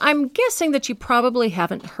I'm guessing that you probably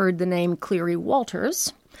haven't heard the name Cleary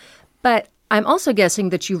Wolters, but I'm also guessing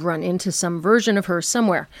that you've run into some version of her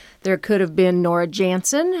somewhere. There could have been Nora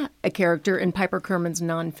Jansen, a character in Piper Kerman's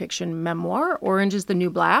nonfiction memoir, Orange is the New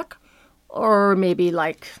Black. Or maybe,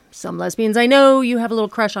 like some lesbians I know, you have a little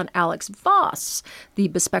crush on Alex Vause, the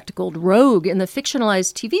bespectacled rogue in the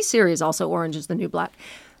fictionalized TV series, also Orange is the New Black.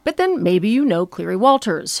 But then maybe you know Cleary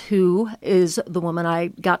Wolters, who is the woman I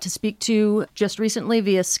got to speak to just recently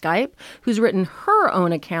via Skype, who's written her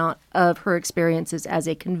own account of her experiences as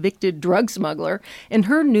a convicted drug smuggler in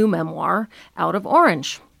her new memoir, Out of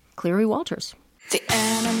Orange. Cleary Wolters. The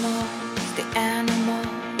animals,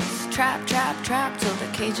 trap, trap, trap, till the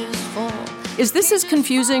cages fall. Is this as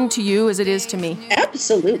confusing to you as it is to me?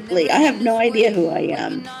 Absolutely. I have no idea who I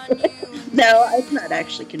am. No, it's not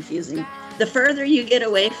actually confusing. The further you get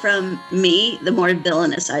away from me, the more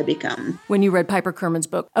villainous I become. When you read Piper Kerman's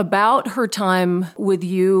book about her time with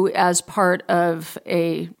you as part of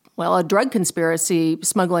a drug conspiracy,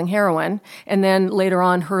 smuggling heroin, and then later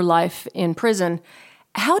on her life in prison,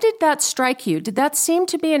 how did that strike you? Did that seem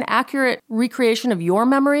to be an accurate recreation of your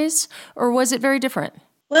memories, or was it very different?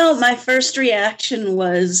 Well, my first reaction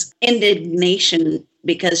was indignation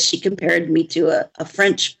because she compared me to a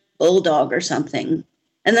French bulldog or something.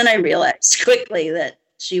 And then I realized quickly that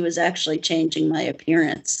she was actually changing my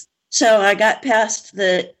appearance. So I got past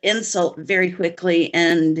the insult very quickly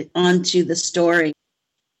and onto the story.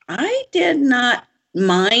 I did not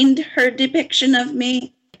mind her depiction of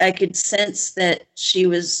me. I could sense that she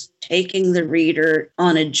was taking the reader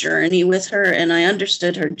on a journey with her, and I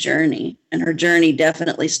understood her journey. And her journey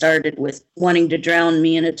definitely started with wanting to drown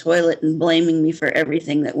me in a toilet and blaming me for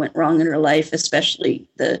everything that went wrong in her life, especially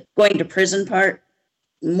the going to prison part.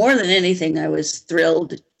 More than anything, I was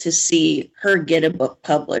thrilled to see her get a book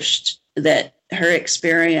published, that her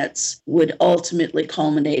experience would ultimately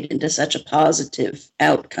culminate into such a positive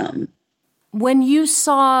outcome. When you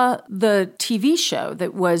saw the TV show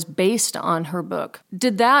that was based on her book,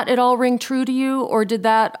 did that at all ring true to you, or did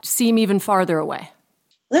that seem even farther away?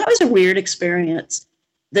 That was a weird experience.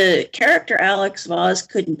 The character Alex Vause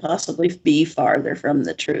couldn't possibly be farther from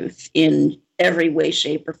the truth in every way,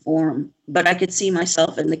 shape, or form. But I could see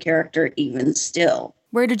myself in the character even still.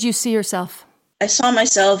 Where did you see yourself? I saw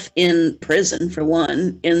myself in prison, for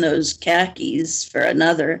one, in those khakis, for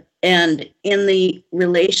another, and in the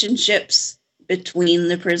relationships between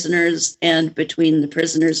the prisoners and between the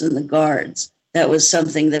prisoners and the guards. That was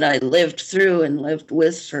something that I lived through and lived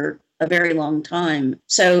with for a very long time.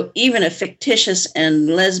 So even a fictitious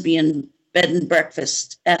and lesbian bed and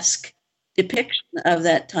breakfast-esque depiction of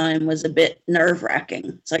that time was a bit nerve-wracking.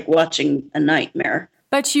 It's like watching a nightmare.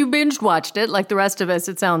 But you binge-watched it like the rest of us,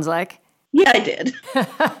 it sounds like. Yeah, I did.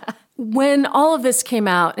 When all of this came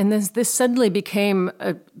out, and this suddenly became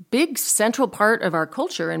a big central part of our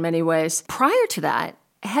culture in many ways, prior to that,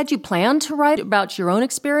 had you planned to write about your own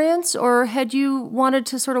experience, or had you wanted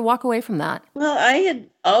to sort of walk away from that? Well, I had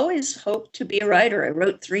always hoped to be a writer. I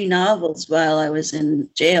wrote 3 novels while I was in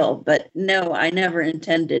jail, but no, I never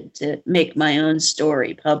intended to make my own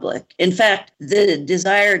story public. In fact, the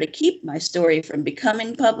desire to keep my story from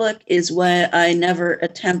becoming public is why I never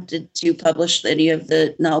attempted to publish any of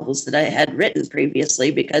the novels that I had written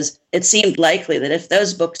previously, because it seemed likely that if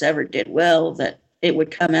those books ever did well, that it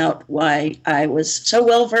would come out why I was so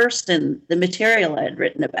well-versed in the material I had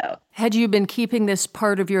written about. Had you been keeping this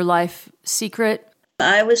part of your life secret?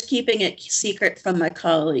 I was keeping it secret from my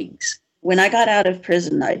colleagues. When I got out of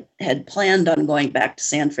prison, I had planned on going back to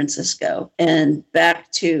San Francisco and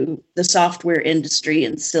back to the software industry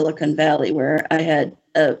in Silicon Valley, where I had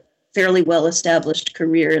a fairly well-established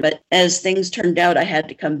career. But as things turned out, I had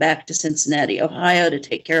to come back to Cincinnati, Ohio, to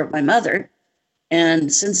take care of my mother.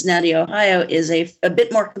 And Cincinnati, Ohio is a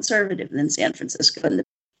bit more conservative than San Francisco. And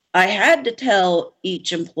I had to tell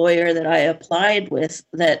each employer that I applied with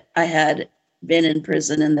that I had been in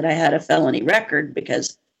prison and that I had a felony record,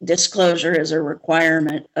 because disclosure is a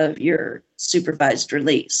requirement of your supervised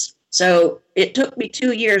release. So it took me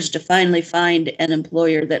 2 years to finally find an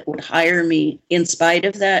employer that would hire me in spite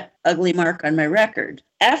of that ugly mark on my record.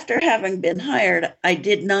 After having been hired, I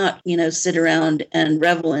did not, sit around and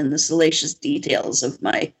revel in the salacious details of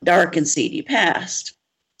my dark and seedy past.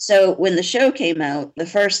 So when the show came out, the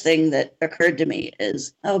first thing that occurred to me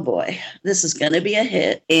is, oh boy, this is going to be a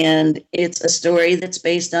hit. And it's a story that's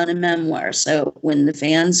based on a memoir. So when the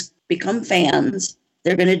fans become fans,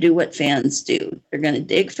 they're going to do what fans do. They're going to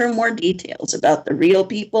dig for more details about the real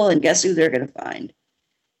people, and guess who they're going to find?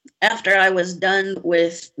 After I was done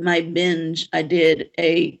with my binge, I did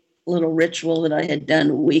a little ritual that I had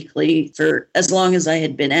done weekly for as long as I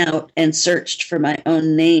had been out, and searched for my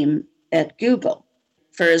own name at Google.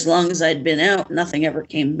 For as long as I'd been out, nothing ever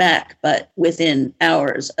came back. But within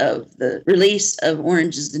hours of the release of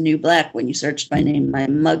Orange is the New Black, when you searched my name, my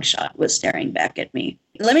mugshot was staring back at me.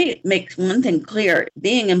 Let me make one thing clear.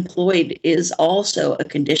 Being employed is also a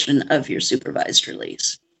condition of your supervised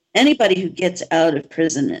release. Anybody who gets out of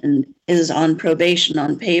prison and is on probation,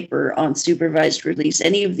 on paper, on supervised release,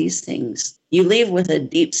 any of these things, you leave with a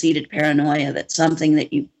deep-seated paranoia that something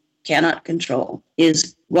that you cannot control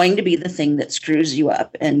is going to be the thing that screws you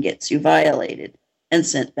up and gets you violated and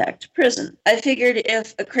sent back to prison. I figured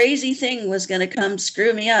if a crazy thing was going to come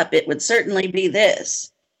screw me up, it would certainly be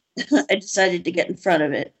this. I decided to get in front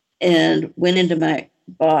of it and went into my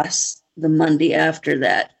boss the Monday after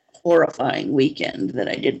that horrifying weekend that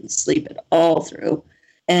I didn't sleep at all through,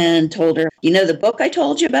 and told her, you know, the book I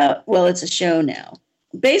told you about? Well, it's a show now.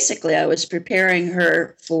 Basically, I was preparing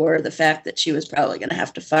her for the fact that she was probably going to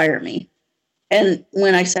have to fire me. And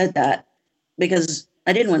when I said that, because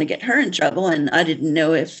I didn't want to get her in trouble, and I didn't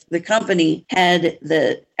know if the company had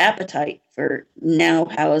the appetite for now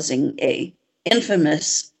housing a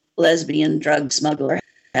infamous lesbian drug smuggler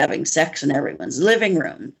having sex in everyone's living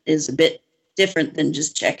room is a bit different than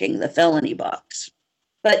just checking the felony box.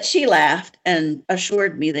 But she laughed and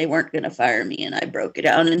assured me they weren't going to fire me, and I broke it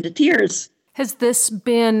out into tears. Has this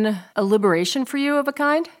been a liberation for you of a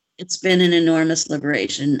kind? It's been an enormous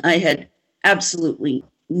liberation. I had absolutely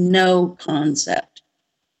no concept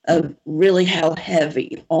of really how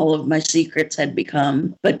heavy all of my secrets had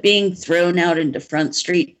become, but being thrown out into Front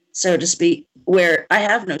Street, so to speak, where I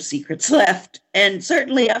have no secrets left. And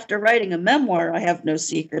certainly after writing a memoir, I have no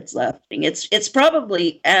secrets left. It's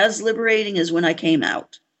probably as liberating as when I came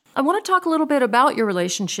out. I want to talk a little bit about your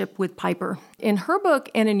relationship with Piper. In her book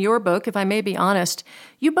and in your book, if I may be honest,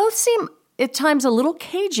 you both seem at times a little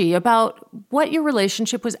cagey about what your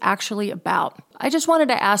relationship was actually about. I just wanted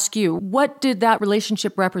to ask you, what did that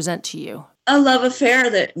relationship represent to you? A love affair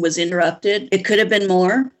that was interrupted. It could have been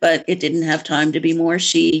more, but it didn't have time to be more.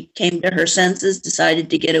 She came to her senses, decided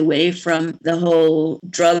to get away from the whole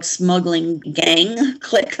drug smuggling gang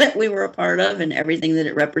clique that we were a part of and everything that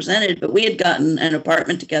it represented. But we had gotten an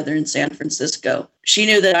apartment together in San Francisco. She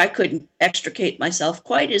knew that I couldn't extricate myself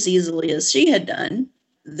quite as easily as she had done.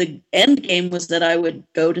 The end game was that I would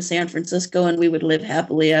go to San Francisco and we would live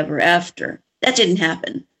happily ever after. That didn't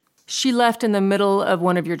happen. She left in the middle of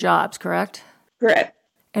one of your jobs, correct? Correct.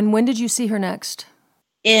 And when did you see her next?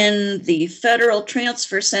 In the Federal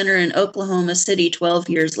Transfer Center in Oklahoma City 12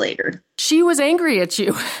 years later. She was angry at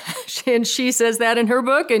you, and she says that in her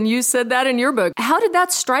book, and you said that in your book. How did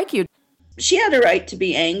that strike you? She had a right to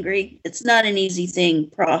be angry. It's not an easy thing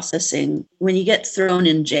processing when you get thrown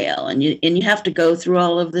in jail and you have to go through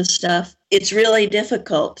all of this stuff. It's really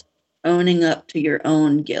difficult owning up to your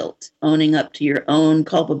own guilt, owning up to your own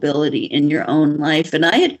culpability in your own life. And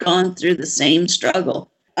I had gone through the same struggle.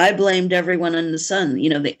 I blamed everyone under the sun,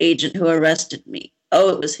 the agent who arrested me. Oh,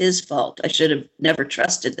 it was his fault. I should have never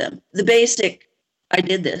trusted them. The basic, I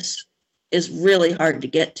did this, is really hard to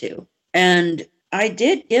get to. And I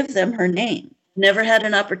did give them her name. Never had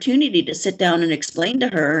an opportunity to sit down and explain to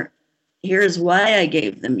her, here's why I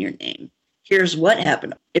gave them your name. Here's what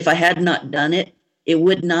happened. If I had not done it, it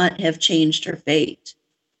would not have changed her fate.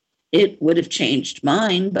 It would have changed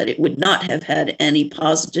mine, but it would not have had any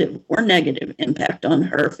positive or negative impact on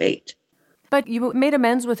her fate. But you made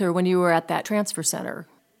amends with her when you were at that transfer center.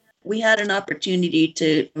 We had an opportunity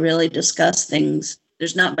to really discuss things.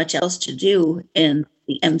 There's not much else to do in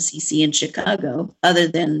the MCC in Chicago other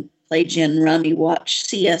than play gin rummy, watch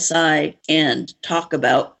CSI, and talk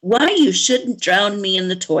about why you shouldn't drown me in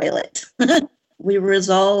the toilet. We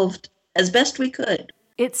resolved as best we could.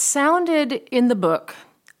 It sounded in the book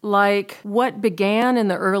like what began in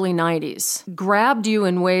the early 90s grabbed you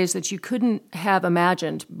in ways that you couldn't have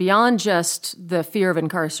imagined, beyond just the fear of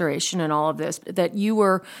incarceration and all of this, that you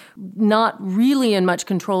were not really in much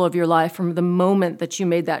control of your life from the moment that you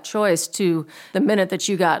made that choice to the minute that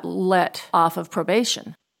you got let off of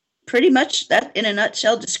probation. Pretty much that, in a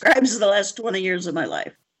nutshell, describes the last 20 years of my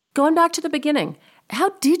life. Going back to the beginning, how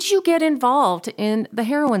did you get involved in the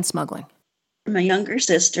heroin smuggling? My younger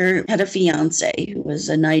sister had a fiance who was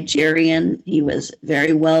a Nigerian. He was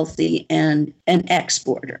very wealthy and an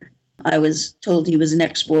exporter. I was told he was an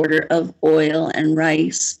exporter of oil and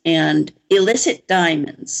rice and illicit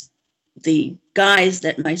diamonds. The guys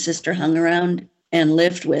that my sister hung around and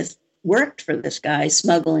lived with worked for this guy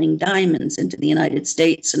smuggling diamonds into the United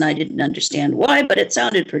States, and I didn't understand why, but it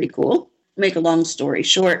sounded pretty cool. Make a long story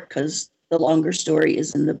short, because the longer story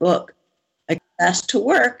is in the book. I asked to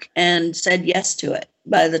work and said yes to it.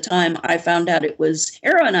 By the time I found out it was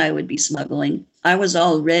heroin I would be smuggling, I was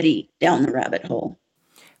already down the rabbit hole.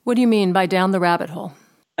 What do you mean by down the rabbit hole?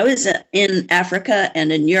 I was in Africa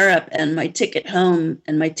and in Europe, and my ticket home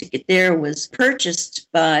and my ticket there was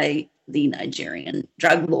purchased by the Nigerian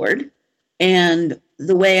drug lord. And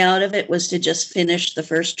the way out of it was to just finish the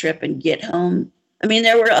first trip and get home. I mean,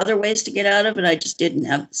 there were other ways to get out of it. I just didn't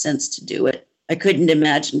have the sense to do it. I couldn't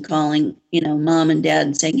imagine calling, mom and dad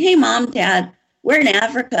and saying, "Hey, mom, dad, we're in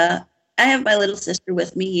Africa. I have my little sister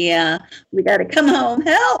with me. Yeah, we got to come home.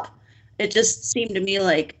 Help." It just seemed to me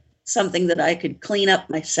like something that I could clean up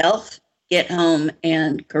myself, get home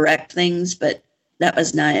and correct things. But that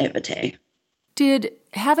was naivete. Did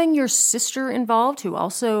having your sister involved, who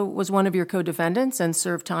also was one of your co-defendants and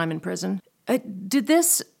served time in prison, did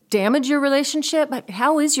this damage your relationship?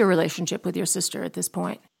 How is your relationship with your sister at this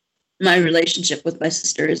point? My relationship with my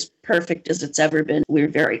sister is perfect as it's ever been. We're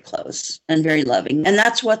very close and very loving. And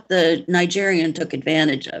that's what the Nigerian took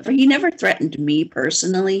advantage of. He never threatened me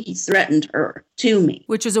personally. He threatened her to me.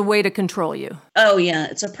 Which is a way to control you. Oh, yeah.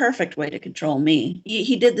 It's a perfect way to control me.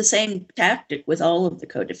 He did the same tactic with all of the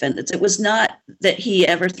co-defendants. It was not that he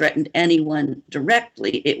ever threatened anyone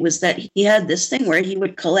directly. It was that he had this thing where he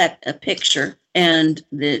would collect a picture and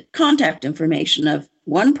the contact information of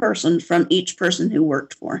one person from each person who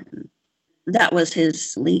worked for him. That was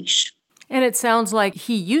his leash. And it sounds like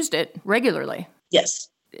he used it regularly. Yes.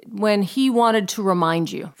 When he wanted to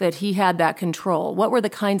remind you that he had that control, what were the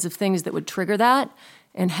kinds of things that would trigger that?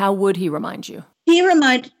 And how would he remind you? He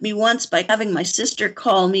reminded me once by having my sister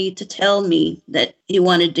call me to tell me that he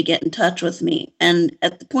wanted to get in touch with me. And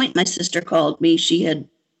at the point my sister called me, she had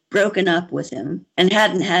broken up with him and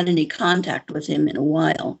hadn't had any contact with him in a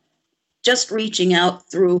while. Just reaching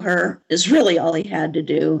out through her is really all he had to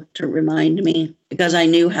do to remind me, because I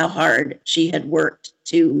knew how hard she had worked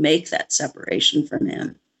to make that separation from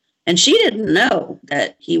him. And she didn't know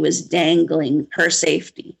that he was dangling her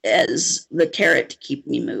safety as the carrot to keep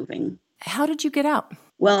me moving. How did you get out?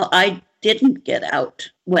 Well, I didn't get out.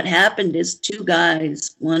 What happened is two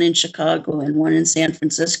guys, one in Chicago and one in San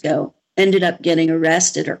Francisco, ended up getting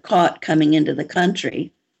arrested or caught coming into the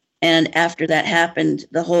country. And after that happened,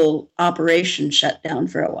 the whole operation shut down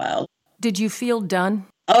for a while. Did you feel done?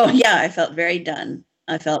 Oh, yeah, I felt very done.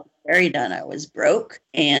 I was broke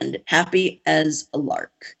and happy as a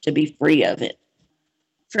lark to be free of it.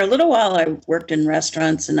 For a little while, I worked in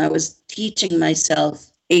restaurants and I was teaching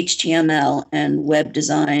myself HTML and web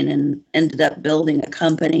design and ended up building a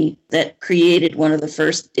company that created one of the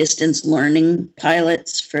first distance learning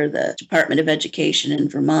pilots for the Department of Education in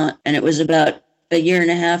Vermont. And it was about a year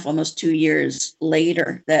and a half, almost 2 years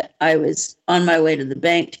later, that I was on my way to the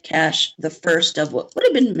bank to cash the first of what would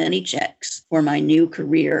have been many checks for my new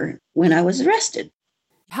career when I was arrested.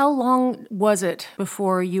 How long was it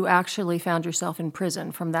before you actually found yourself in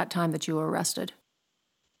prison from that time that you were arrested?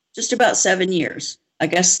 Just about 7 years. I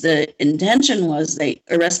guess the intention was they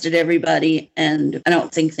arrested everybody, and I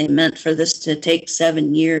don't think they meant for this to take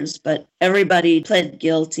 7 years, but everybody pled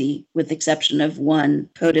guilty with the exception of one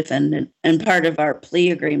co-defendant. And part of our plea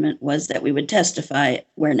agreement was that we would testify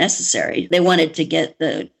where necessary. They wanted to get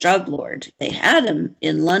the drug lord. They had him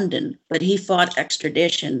in London, but he fought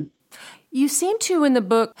extradition. You seem to, in the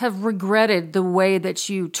book, have regretted the way that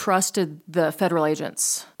you trusted the federal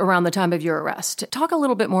agents around the time of your arrest. Talk a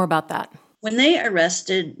little bit more about that. When they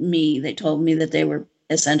arrested me, they told me that they were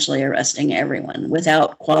essentially arresting everyone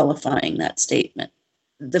without qualifying that statement.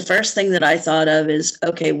 The first thing that I thought of is,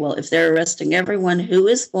 okay, well, if they're arresting everyone, who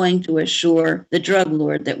is going to assure the drug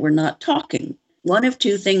lord that we're not talking? One of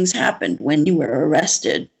two things happened when you were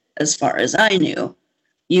arrested, as far as I knew.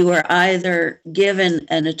 You were either given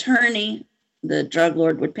an attorney, the drug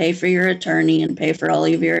lord would pay for your attorney and pay for all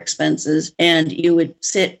of your expenses, and you would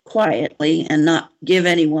sit quietly and not give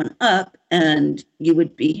anyone up, and you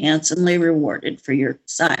would be handsomely rewarded for your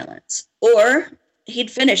silence. Or he'd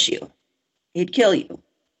finish you. He'd kill you.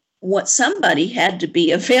 Somebody had to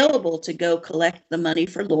be available to go collect the money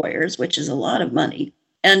for lawyers, which is a lot of money,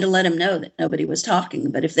 and to let him know that nobody was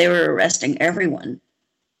talking. But if they were arresting everyone,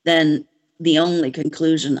 then the only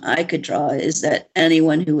conclusion I could draw is that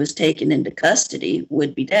anyone who was taken into custody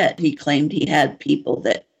would be dead. He claimed he had people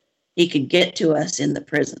that he could get to us in the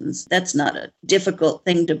prisons. That's not a difficult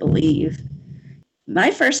thing to believe. My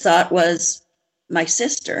first thought was my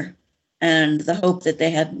sister and the hope that they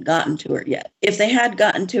hadn't gotten to her yet. If they had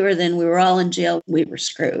gotten to her, then we were all in jail. We were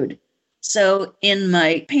screwed. So in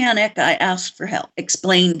my panic, I asked for help,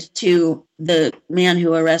 explained to the man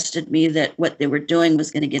who arrested me that what they were doing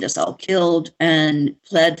was going to get us all killed, and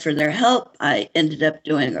pled for their help. I ended up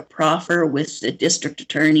doing a proffer with the district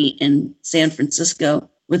attorney in San Francisco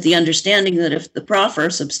with the understanding that if the proffer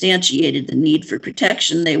substantiated the need for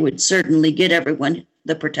protection, they would certainly get everyone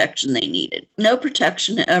the protection they needed. No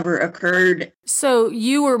protection ever occurred. So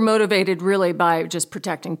you were motivated really by just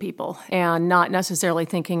protecting people and not necessarily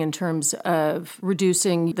thinking in terms of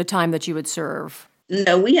reducing the time that you would serve.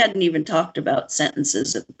 No, we hadn't even talked about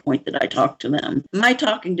sentences at the point that I talked to them. My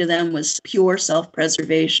talking to them was pure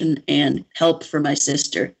self-preservation and help for my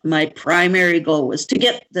sister. My primary goal was to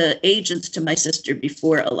get the agents to my sister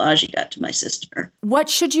before Elijah got to my sister. What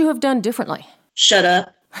should you have done differently? Shut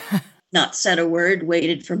up. Not said a word,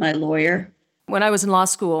 waited for my lawyer. When I was in law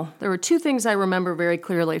school, there were two things I remember very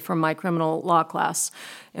clearly from my criminal law class.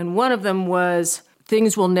 And one of them was,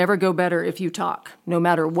 things will never go better if you talk, no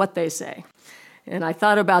matter what they say. And I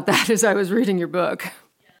thought about that as I was reading your book.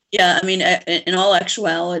 Yeah, I mean, in all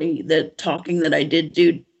actuality, the talking that I did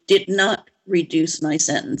do did not reduce my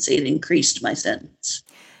sentence. It increased my sentence.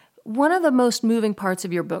 One of the most moving parts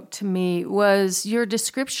of your book to me was your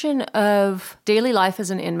description of daily life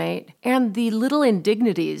as an inmate and the little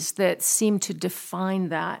indignities that seem to define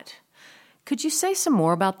that. Could you say some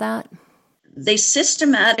more about that? They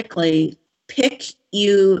systematically pick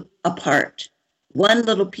you apart, one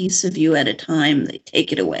little piece of you at a time. They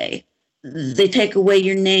take it away. They take away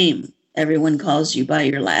your name. Everyone calls you by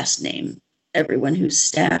your last name. Everyone who's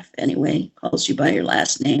staff, anyway, calls you by your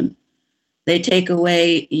last name. They take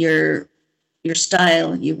away your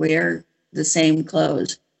style. You wear the same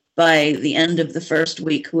clothes. By the end of the first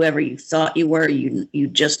week, whoever you thought you were,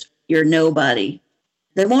 you're nobody.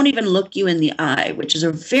 They won't even look you in the eye, which is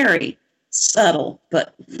a very subtle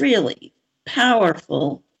but really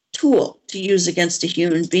powerful tool to use against a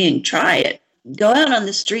human being. Try it. Go out on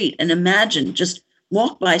the street and imagine, just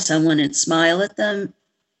walk by someone and smile at them,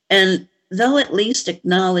 and they'll at least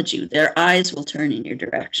acknowledge you. Their eyes will turn in your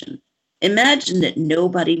direction. Imagine that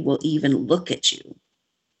nobody will even look at you.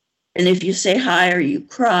 And if you say hi or you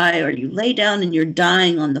cry or you lay down and you're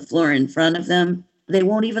dying on the floor in front of them, they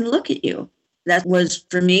won't even look at you. That was,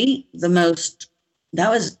 for me,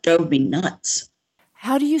 drove me nuts.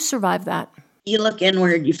 How do you survive that? You look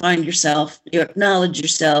inward, you find yourself, you acknowledge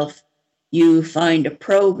yourself, you find a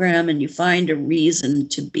program, and you find a reason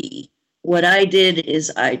to be. What I did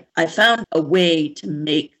is I found a way to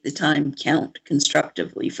make the time count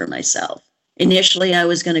constructively for myself. Initially, I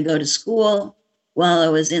was going to go to school while I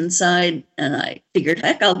was inside, and I figured,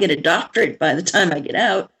 heck, I'll get a doctorate by the time I get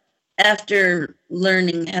out. After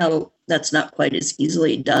learning how that's not quite as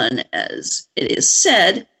easily done as it is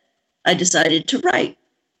said, I decided to write,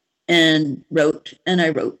 and wrote, and I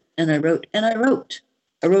wrote, and I wrote, and I wrote.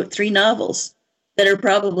 I wrote 3 novels that are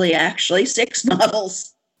probably actually 6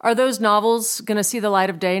 novels. Are those novels going to see the light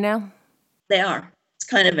of day now? They are. It's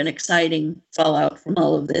kind of an exciting fallout from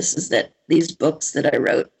all of this, is that these books that I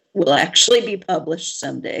wrote will actually be published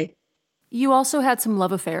someday. You also had some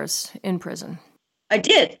love affairs in prison. I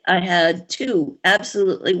did. I had 2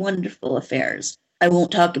 absolutely wonderful affairs. I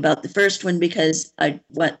won't talk about the first one because I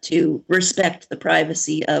want to respect the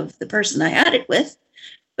privacy of the person I had it with.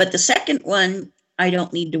 But the second one, I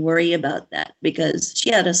don't need to worry about that because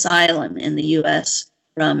she had asylum in the U.S.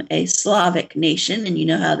 from a Slavic nation, and you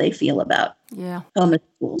know how they feel about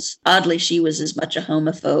homosexuals. Oddly, she was as much a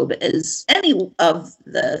homophobe as any of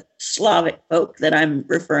the Slavic folk that I'm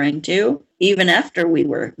referring to. Even after we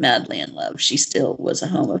were madly in love, she still was a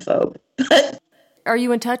homophobe. But are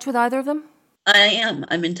you in touch with either of them? I am.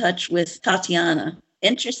 I'm in touch with Tatiana.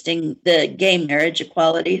 Interesting, the gay marriage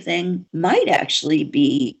equality thing might actually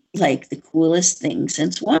be like the coolest thing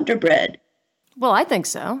since Wonder Bread. Well, I think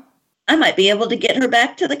so. I might be able to get her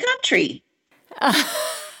back to the country.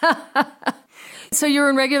 So you're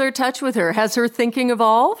in regular touch with her. Has her thinking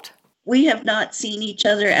evolved? We have not seen each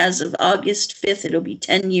other as of August 5th. It'll be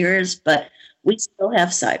 10 years, but we still have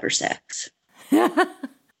cyber sex.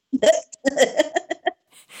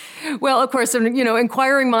 Well, of course,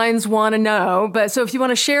 inquiring minds want to know. But so if you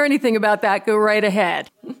want to share anything about that, go right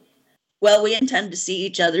ahead. Well, we intend to see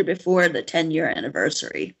each other before the 10-year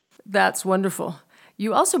anniversary. That's wonderful.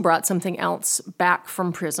 You also brought something else back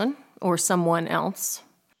from prison, or someone else.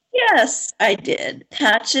 Yes, I did.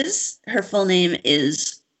 Patches, her full name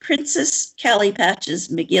is Princess Callie Patches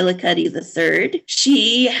McGillicuddy III.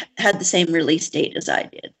 She had the same release date as I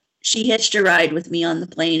did. She hitched a ride with me on the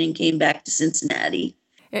plane and came back to Cincinnati.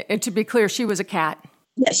 And to be clear, she was a cat.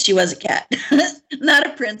 Yes, she was a cat, not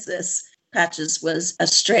a princess. Patches was a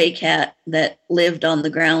stray cat that lived on the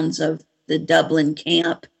grounds of the Dublin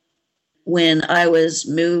camp. When I was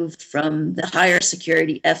moved from the higher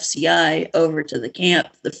security FCI over to the camp,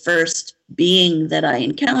 the first being that I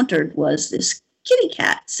encountered was this kitty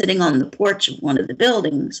cat sitting on the porch of one of the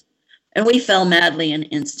buildings. And we fell madly and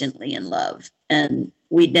instantly in love. And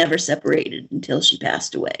we'd never separated until she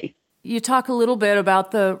passed away. You talk a little bit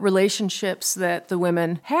about the relationships that the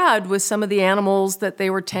women had with some of the animals that they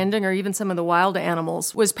were tending, or even some of the wild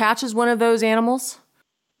animals. Was Patches one of those animals?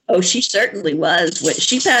 Oh, she certainly was.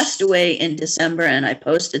 She passed away in December, and I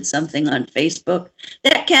posted something on Facebook.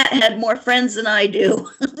 That cat had more friends than I do.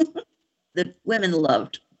 The women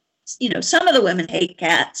loved, some of the women hate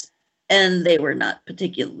cats, and they were not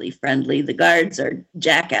particularly friendly. The guards are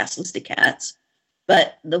jackasses to cats.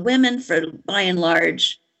 But the women, by and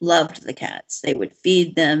large, loved the cats. They would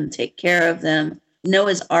feed them, take care of them.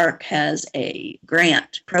 Noah's Ark has a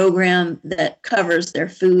grant program that covers their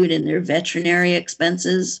food and their veterinary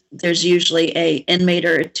expenses. There's usually an inmate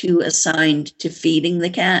or two assigned to feeding the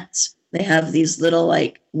cats. They have these little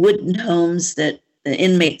wooden homes that the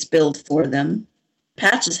inmates build for them.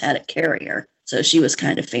 Patches had a carrier, so she was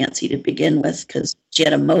kind of fancy to begin with because she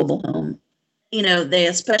had a mobile home. They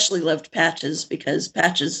especially loved Patches because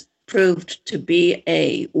Patches proved to be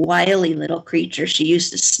a wily little creature. She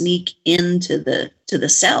used to sneak into the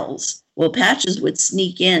cells. Well, Patches would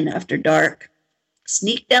sneak in after dark,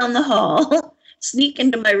 sneak down the hall, sneak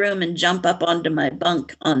into my room and jump up onto my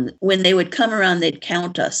bunk. When they would come around, they'd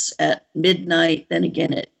count us at midnight, then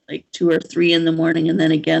again at 2 or 3 in the morning, and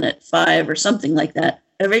then again at 5 or something like that.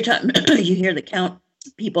 Every time you hear the count,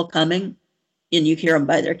 people coming, and you hear them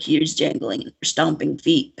by their cues jangling and stomping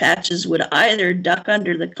feet, Patches would either duck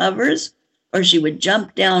under the covers or she would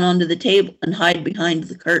jump down onto the table and hide behind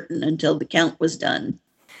the curtain until the count was done.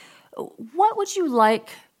 What would you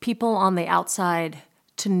like people on the outside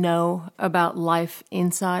to know about life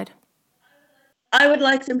inside? I would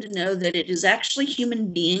like them to know that it is actually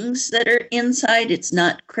human beings that are inside. It's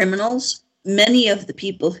not criminals. Many of the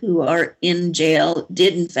people who are in jail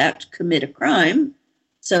did, in fact, commit a crime.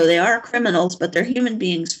 So they are criminals, but they're human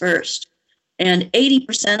beings first. And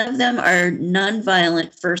 80% of them are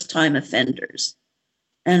nonviolent first-time offenders.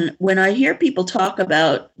 And when I hear people talk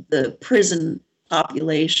about the prison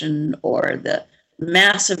population or the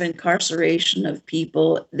massive incarceration of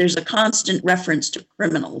people, there's a constant reference to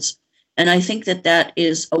criminals. And I think that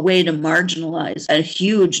is a way to marginalize a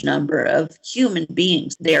huge number of human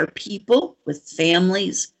beings. They are people with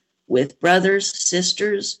families, with brothers,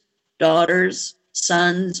 sisters, daughters,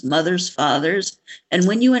 sons, mothers, fathers. And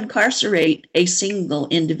when you incarcerate a single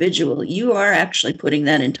individual, you are actually putting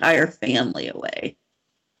that entire family away.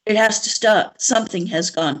 It has to stop. Something has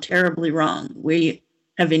gone terribly wrong. We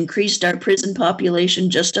have increased our prison population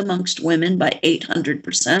just amongst women by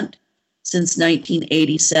 800% since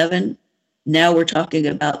 1987. Now we're talking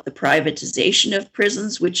about the privatization of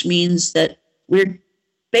prisons, which means that we're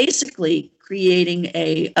basically creating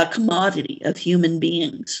a commodity of human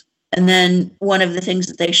beings. And then one of the things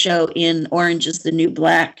that they show in Orange is the New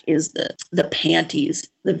Black is the panties,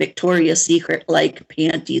 the Victoria's Secret-like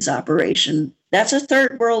panties operation. That's a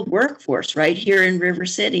third world workforce right here in River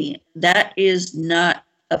City. That is not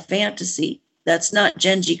a fantasy. That's not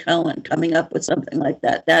Genji Cohen coming up with something like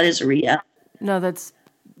that. That is a reality. No, that's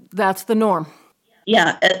the norm.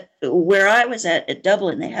 Yeah, where I was at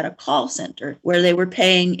Dublin, they had a call center where they were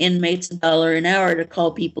paying inmates $1 an hour to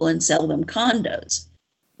call people and sell them condos.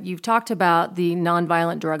 You've talked about the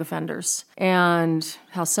nonviolent drug offenders and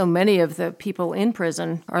how so many of the people in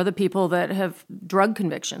prison are the people that have drug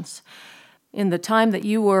convictions. In the time that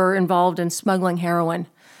you were involved in smuggling heroin,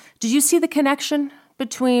 did you see the connection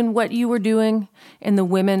between what you were doing and the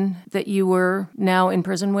women that you were now in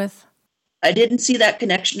prison with? I didn't see that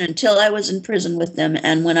connection until I was in prison with them.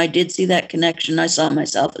 And when I did see that connection, I saw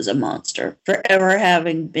myself as a monster, forever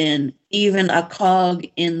having been even a cog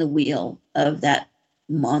in the wheel of that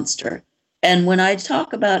monster. And when I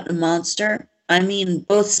talk about a monster, I mean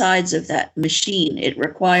both sides of that machine. It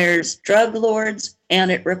requires drug lords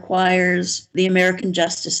and it requires the American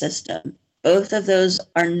justice system. Both of those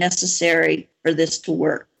are necessary for this to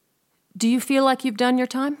work. Do you feel like you've done your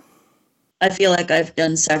time? I feel like I've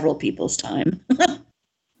done several people's time.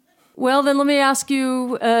 Well, then let me ask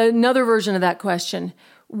you another version of that question.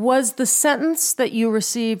 Was the sentence that you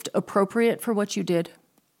received appropriate for what you did?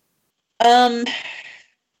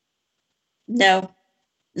 No,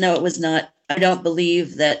 it was not. I don't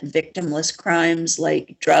believe that victimless crimes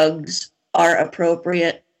like drugs are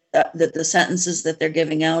appropriate, that the sentences that they're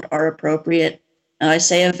giving out are appropriate. Now, I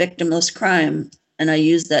say a victimless crime, and I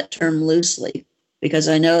use that term loosely, because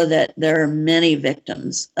I know that there are many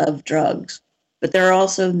victims of drugs. But there are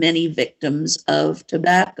also many victims of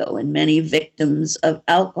tobacco and many victims of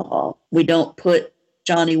alcohol. We don't put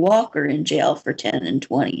Johnny Walker in jail for 10 and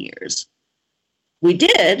 20 years. We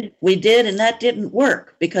did, and that didn't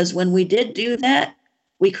work, because when we did do that,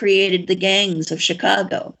 we created the gangs of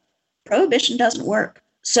Chicago. Prohibition doesn't work.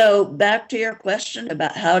 So back to your question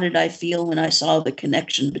about how did I feel when I saw the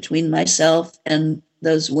connection between myself and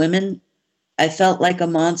those women, I felt like a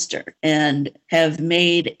monster and have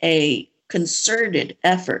made a concerted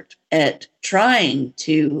effort at trying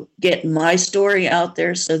to get my story out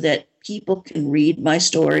there so that people can read my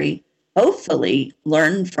story, hopefully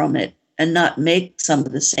learn from it, and not make some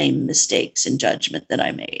of the same mistakes in judgment that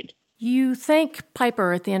I made. You thank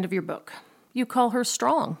Piper at the end of your book. You call her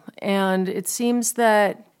strong, and it seems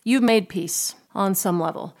that you've made peace on some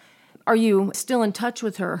level. Are you still in touch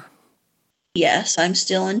with her? Yes, I'm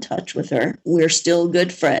still in touch with her. We're still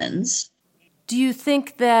good friends. Do you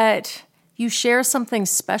think that you share something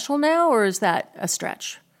special now, or is that a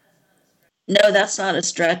stretch? No, that's not a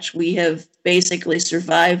stretch. We have basically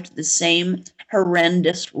survived the same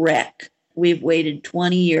horrendous wreck. We've waited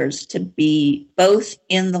 20 years to be both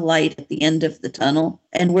in the light at the end of the tunnel,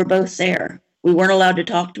 and we're both there. We weren't allowed to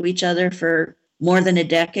talk to each other for more than a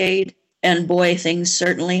decade, and boy, things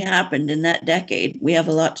certainly happened in that decade. We have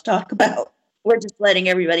a lot to talk about. We're just letting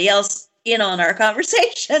everybody else in on our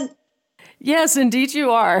conversation. Yes, indeed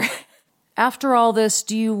you are. After all this,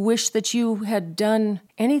 do you wish that you had done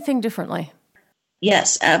anything differently?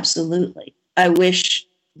 Yes, absolutely. I wish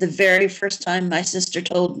the very first time my sister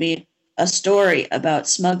told me a story about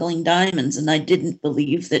smuggling diamonds and I didn't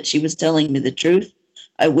believe that she was telling me the truth,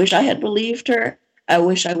 I wish I had believed her. I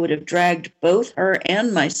wish I would have dragged both her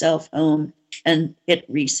and myself home and hit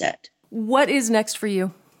reset. What is next for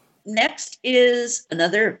you? Next is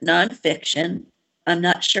another nonfiction. I'm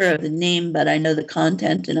not sure of the name, but I know the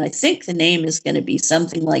content, and I think the name is going to be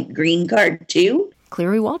something like Green Card 2.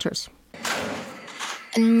 Cleary Wolters.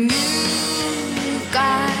 And